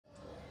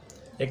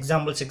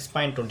Example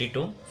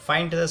 6.22.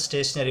 Find the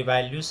stationary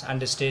values and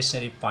the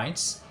stationary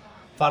points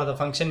for the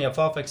function f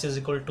of x is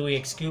equal to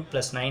 2x cube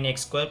plus 9x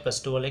square plus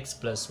 12x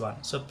plus 1.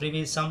 So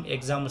previous sum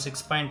example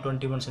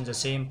 6.21 in the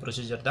same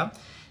procedure தான்.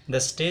 இந்த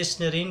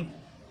stationary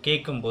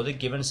கேட்கும்போது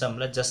given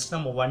sumல just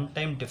நம்ம one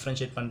time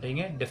differentiate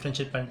பண்றீங்க.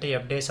 differentiate பண்ணிட்டு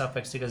f days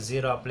of x க்கு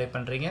 0 apply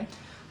பண்றீங்க.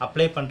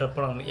 apply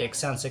பண்றப்போ நமக்கு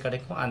x answer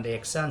கிடைக்கும். அந்த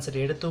x answer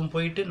எடுத்தும்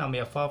போயிட்டு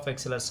நம்ம f of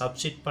x ல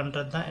substitute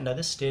பண்றது தான்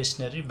என்னது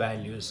stationary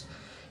values.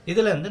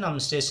 இதில இருந்து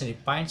நம்ம stationary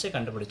points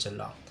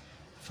கண்டுபிடிச்சிடலாம்.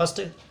 First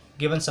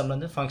given sum ல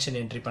இருந்து function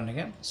entry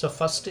பண்ணுங்க. So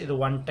first இது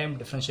one time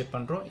differentiate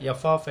பண்றோம்.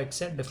 f of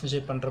x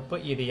differentiate பண்றப்போ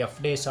இது f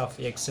days of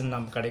x ன்னு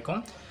நமக்கு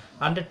கிடைக்கும்.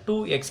 and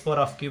 2x power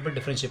of cube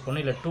differentiate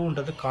பண்ணனும். இல்ல 2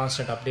 ன்றது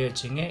constant அப்படியே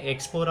வெச்சீங்க.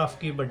 x power of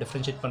cube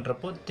differentiate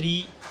பண்றப்போ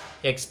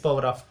 3x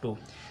power of 2.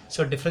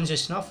 So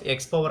differentiation of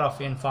x power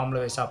of n formula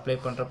wise apply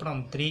பண்றப்போ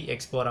நமக்கு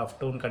 3x power of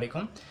 2 ன்னு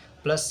கிடைக்கும்.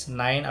 plus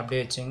 9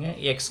 அப்படியே வெச்சீங்க.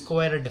 x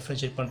square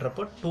differentiate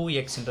பண்றப்போ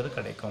 2x ன்றது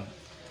கிடைக்கும்.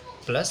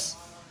 plus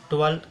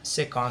 12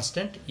 say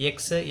constant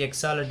x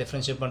ஆல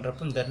differentiate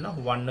பண்றப்போ இந்த இடத்துல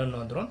 1 ன்னு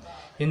வந்துரும்.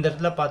 இந்த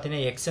இடத்துல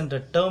பாத்தீங்கன்னா x என்ற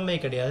டேர்மே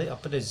கிடையாது.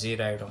 அப்ப இது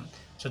 0 ஆயிடும்.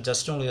 So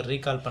just உங்களுக்கு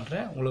ரீகால்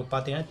பண்றேன். உங்களுக்கு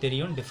பாத்தீங்கன்னா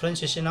தெரியும்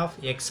differentiation of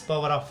x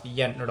power of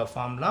n ஓட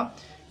formula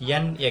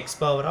n x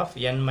power of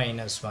n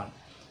minus 1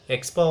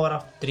 x power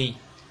of 3.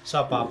 So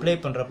அப்ப அப்ளை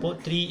பண்றப்போ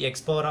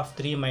 3x power of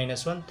 3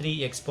 minus 1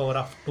 3x power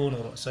of 2 ன்னு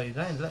வரும். So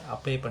இதான் இதுல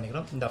அப்ளை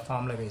பண்ணிக்கிறோம் இந்த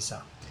ஃபார்முலா வைஸா.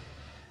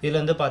 இதுல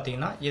இருந்து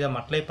பாத்தீங்கன்னா இத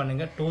மல்டிப்ளை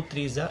பண்ணுங்க. 2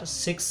 3s are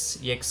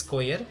 6x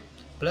square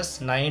plus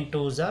 9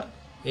 2s are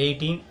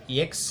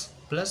 18x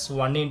plus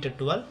 1 into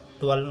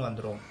 12 ன்னு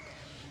வந்துரும்.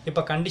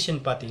 இப்போ கண்டிஷன்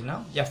பாத்தீங்கன்னா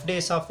f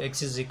days of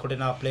x is equal to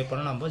apply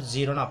பண்ணா நம்ம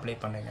 0 ன்னு அப்ளை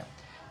பண்ணுங்க.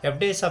 f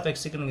days of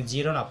x க்கு நீங்க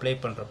 0 ன்னு அப்ளை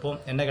பண்றப்போ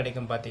என்ன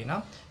கிடைக்கும் பாத்தீங்கன்னா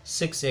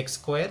 6x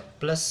square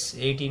plus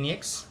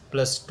 18x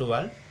plus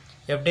 12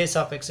 f days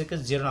of x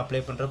க்கு 0 ன்னு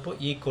அப்ளை பண்றப்போ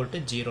equal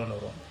to 0 ன்னு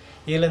வரும்.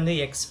 இதுல இருந்து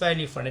x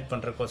வேல்யூ ஃபைண்ட்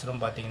பண்றதுக்கோசரம்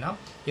பாத்தீங்கன்னா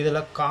இதுல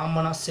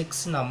காமனா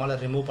 6 நம்மால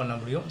ரிமூவ் பண்ண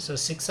முடியும். சோ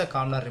 6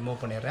 காமனா ரிமூவ்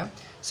பண்ணிறேன்.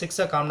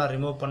 6 காமனா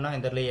ரிமூவ் பண்ணா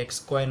இந்தல x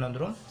ஸ்கொயர்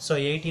வந்துரும். சோ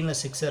 18 ல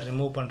 6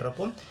 ரிமூவ்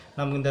பண்றப்போ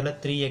நமக்கு இந்தல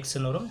 3x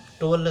ன்னு வரும்.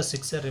 12 ல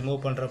 6 ரிமூவ்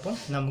பண்றப்போ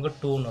நமக்கு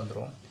 2 ன்னு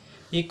வந்துரும்.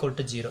 equal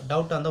to 0.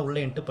 டவுட் அந்த உள்ள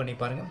என்டர் பண்ணி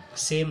பாருங்க.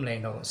 சேம்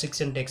லைன் வரும்.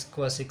 6 into x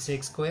square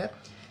 6x square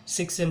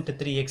 6 into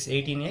 3x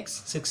 18x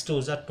 6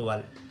 2s are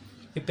 12.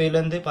 இப்போ இதுல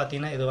இருந்து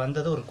பாத்தீங்கன்னா இது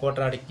வந்தது ஒரு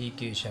குவாட்ராடிக்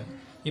ஈக்குவேஷன்.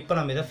 இப்போ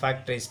நம்ம இத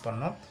ஃபேக்டரைஸ்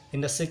பண்ணோம்.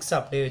 இந்த 6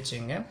 அப்படியே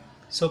வெச்சீங்க.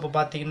 சோ இப்போ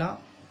பாத்தீங்கன்னா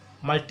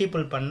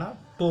மல்டிபிள் பண்ணா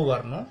 2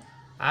 வரணும்.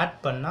 ஆட்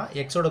பண்ணா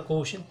x ஓட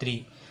கோஎஃபிஷியன்ட் 3.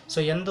 சோ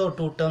எந்த ஒரு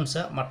 2 டெர்ம்ஸ்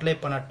மல்டிப்ளை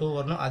பண்ணா 2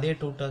 வரணும். அதே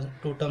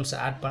 2 டெர்ம்ஸ்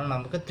ஆட் பண்ணா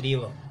நமக்கு 3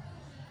 வரும்.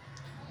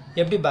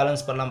 எப்படி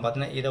பேலன்ஸ் பண்ணலாம்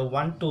பாத்தீங்கன்னா இத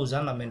 1 2s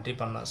ஆ நம்ம என்ட்ரி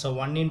பண்ணலாம். So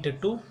 1 into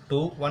 2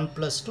 2 1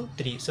 plus 2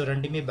 3. சோ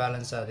ரெண்டுமே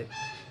பேலன்ஸ் ஆகுது.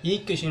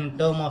 ஈக்குவேஷன்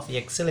டேர்ம் ஆஃப்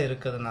x ல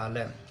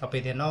இருக்குதுனால அப்ப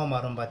இது என்னவா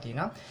மாறும்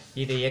பாத்தீங்கன்னா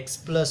இது x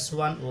plus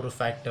 1 ஒரு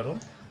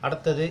ஃபேக்டரும்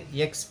அடுத்தது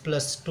x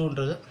plus 2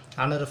 ன்றது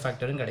another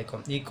ஃபேக்டரும்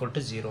கிடைக்கும். equal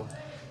to 0.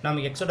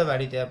 நமக்கு x ஓட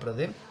வேல்யூ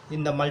தேவைப்படுது.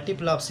 இந்த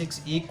மல்டிபிள் ஆஃப் 6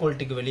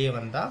 ஈக்குவல்ட்டுக்கு வெளியே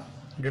வந்தா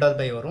டிவைட்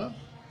பை வரும்.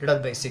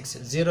 டிவைட் பை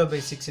 6 0 by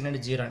 6 என்னது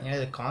 0. ஏன்னா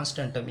இது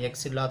கான்ஸ்டன்ட் டேர்ம்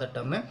x இல்லாத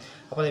டேர்ம்.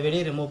 அப்ப அதை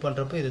வெளியே ரிமூவ்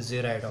பண்றப்போ இது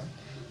 0 ஆயிடும்.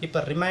 இப்போ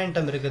ரிமைனிங்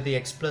டேர்ம் இருக்குது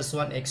x plus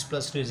 1 x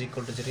plus 2 is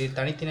equal to 0. இது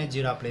தனித்தனியா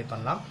 0 அப்ளை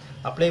பண்ணலாம்.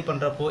 அப்ளை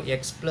பண்றப்போ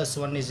x plus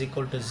 1 is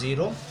equal to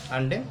 0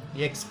 and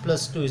x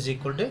plus 2 is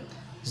equal to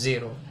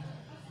 0.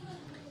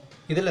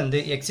 இதில இருந்து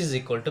x is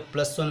equal to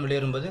plus 1 வெளிய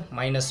வரும்போது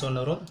minus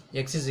 1 வரும்.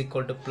 x is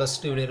equal to plus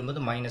 2 வெளிய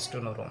வரும்போது minus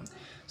 2 வரும்.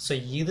 சோ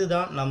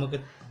இதுதான் நமக்கு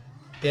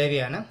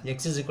தேவையான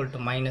x is equal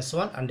to minus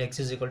 1 and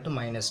x is equal to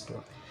minus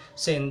 2.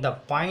 So இந்த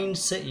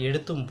பாயிண்ட்ஸ்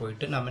எடுத்தும்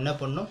போயிட்டு நாம என்ன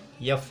பண்ணனும்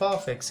f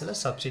of x ல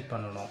சப்ஸ்டிட்யூட்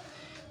பண்ணனும்.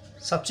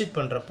 சப்ஸ்டிட்யூட்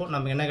பண்றப்போ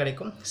நமக்கு என்ன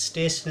கிடைக்கும்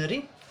ஸ்டேஷனரி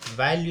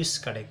வேல்யூஸ்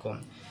கிடைக்கும்.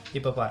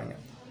 இப்போ பாருங்க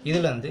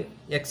இதில இருந்து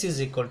x is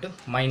equal to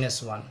minus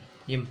 1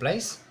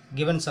 implies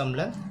given sum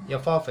ல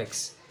f of x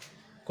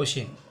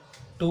question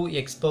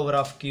 2x power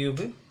of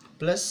cube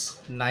plus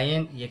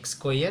 9x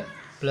square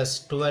plus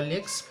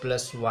 12x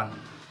plus 1.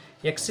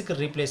 x க்கு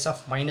replace of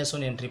minus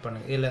 1 entry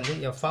பண்ணுங்க. இதில இருந்து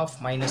f of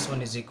minus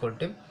 1 is equal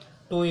to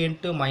 2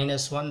 into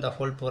minus 1 the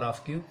whole power of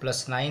cube plus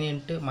 9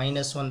 into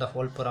minus 1 the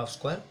whole power of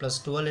square plus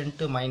 12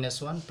 into minus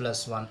 1 plus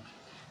 1.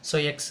 So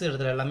x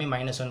இடத்துல எல்லாமே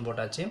minus 1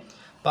 போட்டாச்சு.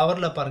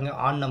 பவர்ல பாருங்க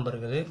on number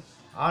இருக்குது.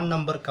 On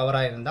number cover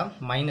ஆயிருந்தா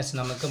minus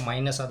நமக்கு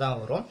மைனஸா தான்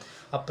வரும்.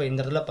 அப்ப இந்த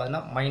இடத்துல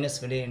பார்த்தா மைனஸ்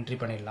வெளியே என்ட்ரி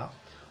பண்ணிடலாம்.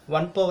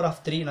 1 power of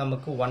 3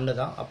 நமக்கு 1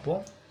 தான். அப்போ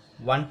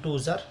 1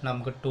 2s are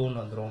நமக்கு 2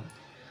 ன்னு வந்துரும்.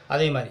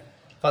 அதே மாதிரி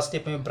ஃபர்ஸ்ட்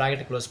எப்பவுமே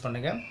பிராக்கெட் க்ளோஸ்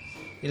பண்ணுங்க.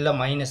 இல்ல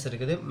மைனஸ்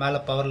இருக்குது. மேல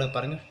பவர்ல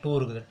பாருங்க 2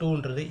 இருக்குது. 2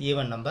 ன்றது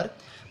ஈவன் நம்பர்.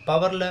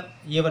 பவர்ல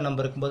ஈவன்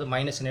நம்பர் இருக்கும்போது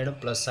மைனஸ் ஆயிடும்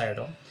பிளஸ்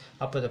ஆயிடும்.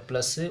 அப்ப இது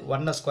பிளஸ்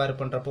 1 ஸ்கொயர்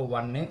பண்றப்போ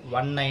 1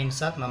 1 9s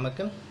are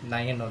நமக்கு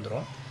 9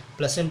 வந்துரும்.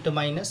 plus into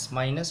minus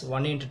minus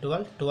 1 into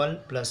 12 12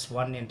 plus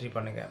 1 entry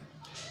பண்ணுங்க.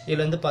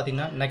 இதுல இருந்து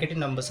பாத்தீங்கன்னா நெகட்டிவ்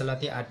நம்பர்ஸ்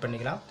எல்லாத்தையும் ஆட்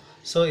பண்ணிக்கலாம்.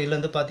 சோ இதுல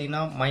இருந்து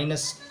பாத்தீங்கன்னா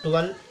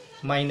 -12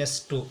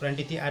 -2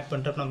 ரெண்டுத்தையும் ஆட்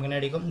பண்றப்ப நமக்கு என்ன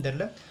கிடைக்கும்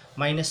தெரியல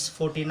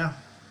 -14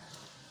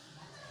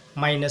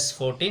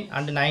 -14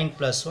 and 9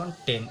 plus 1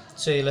 10.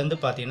 சோ இதுல இருந்து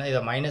பாத்தீங்கன்னா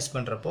இத மைனஸ்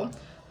பண்றப்போ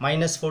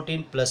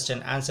 -14 plus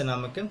 10 ஆன்சர்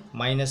நமக்கு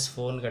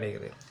 -4 ன்னு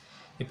கிடைக்குது.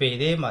 இப்போ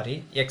இதே மாதிரி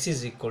x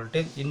is equal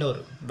to இன்னொரு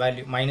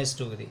வேல்யூ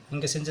 -2 இது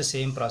இங்கே செஞ்ச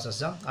சேம் ப்ராசஸ்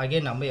தான்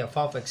அகைன் நம்ம f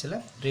of xல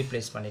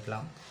ரீப்ளேஸ்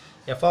பண்ணிக்கலாம்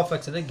f of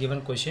x is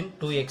given question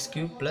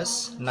 2x³ plus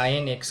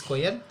 9x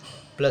square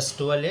plus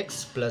 12x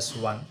plus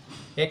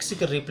 1 x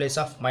க்கு replace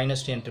of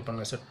 -2 entry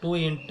பண்ணுங்க so 2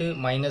 into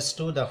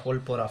 -2 the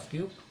whole power of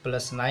cube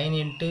plus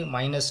 9 into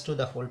 -2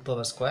 the whole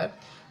power square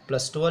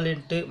plus 12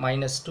 into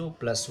 -2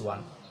 plus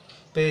 1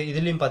 இப்போ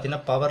இதுலயும்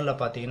பாத்தீங்கன்னா பவர்ல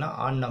பாத்தீங்கன்னா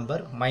on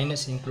number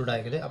minus include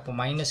ஆகுது அப்போ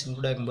minus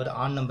include ஆகும்போது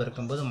on number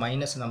இருக்கும்போது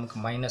மைனஸ் நமக்கு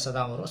மைனஸா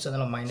தான் வரும் சோ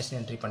அதனால மைனஸ்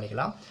என்ட்ரி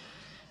பண்ணிக்கலாம்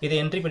இதை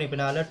என்ட்ரி பண்ணி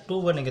பின்னால 2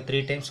 வை நீங்க 3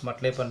 டைம்ஸ்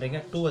மல்டிப்ளை பண்றீங்க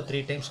 2 வை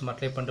 3 டைம்ஸ்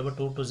மல்டிப்ளை பண்றப்ப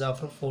 2 2s are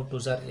 4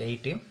 2s are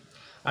 8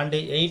 and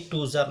 8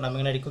 2s are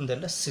நமக்கு என்ன கிடைக்கும்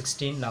தெரியல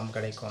 16 நமக்கு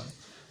கிடைக்கும்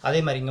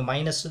அதே மாதிரி இங்க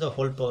minus to the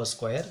whole power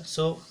square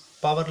so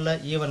பவர்ல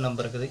even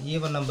number இருக்குது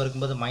ஈவன் நம்பர்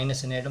இருக்கும்போது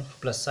மைனஸ் என்ன ஆயிடும்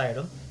பிளஸ்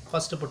ஆயிடும்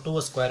ஃபர்ஸ்ட் இப்போ 2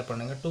 வை ஸ்கொயர்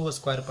பண்ணுங்க 2 வை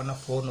ஸ்கொயர் பண்ணா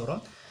 4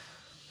 வரும்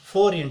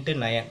 4 into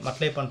 9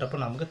 மல்டிப்ளை பண்றப்ப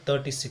நமக்கு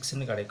 36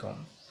 ன்னு கிடைக்கும்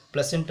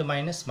plus into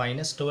minus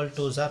minus 12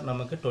 2s are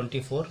நமக்கு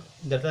 24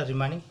 இந்த இடத்துல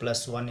ரிமைனிங்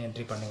 +1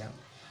 என்ட்ரி பண்ணுங்க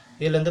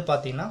இதுல இருந்து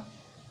பாத்தீங்கன்னா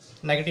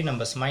நெகட்டிவ்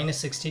நம்பர்ஸ்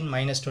 -16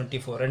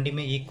 -24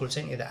 ரெண்டுமே ஈக்குவல்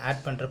சைன் இத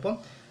ஆட் பண்றப்போ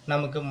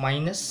நமக்கு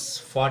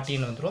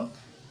 -14 வந்துரும்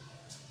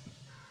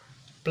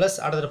plus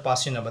அடுத்த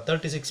பாசிட்டிவ் நம்பர்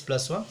 36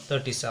 + 1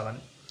 37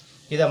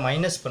 இத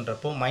மைனஸ்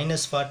பண்றப்போ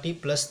 -40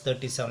 +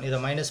 37 இத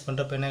மைனஸ்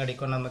பண்றப்போ என்ன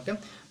கிடைக்கும் நமக்கு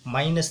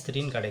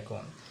 -3 ன்னு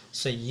கிடைக்கும்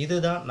சோ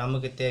இதுதான்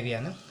நமக்கு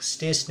தேவையான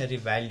ஸ்டேஷனரி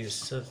வேல்யூஸ்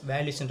சோ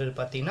வேல்யூஸ் ன்றது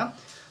பாத்தீங்கன்னா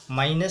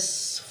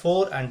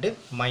 -4 and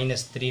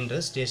 -3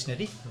 ன்றது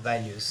ஸ்டேஷனரி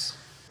வேல்யூஸ்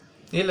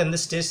இதுல இந்த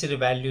ஸ்டேஷனரி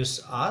வேல்யூஸ்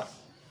ஆர்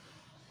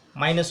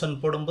 -1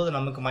 போடும்போது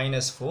நமக்கு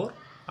 -4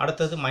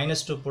 அடுத்து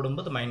 -2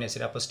 போடும்போது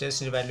 -3 அப்ப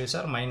stationary values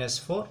are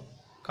 -4,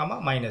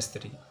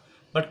 -3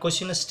 but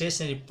question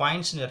stationary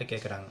points னு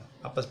கேக்குறாங்க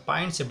அப்ப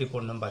பாயிண்ட்ஸ் எப்படி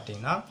போடணும்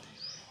பாத்தீங்கன்னா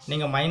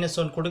நீங்க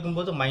 -1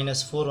 கொடுக்கும்போது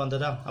 -4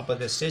 வந்ததா அப்ப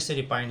the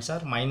stationary points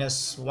are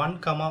 -1,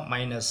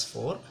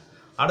 -4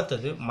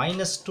 அடுத்து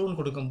 -2 னு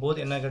கொடுக்கும்போது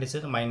என்ன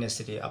கிடைச்சது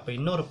 -3 அப்ப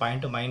இன்னொரு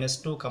point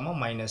 -2,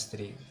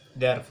 -3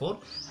 therefore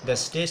the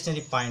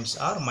stationary points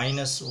are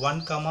 -1,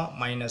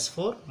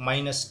 -4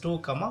 -2,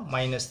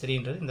 -3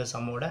 ன்றது இந்த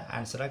சம்மோட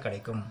ஆன்சரா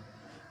கிடைக்கும்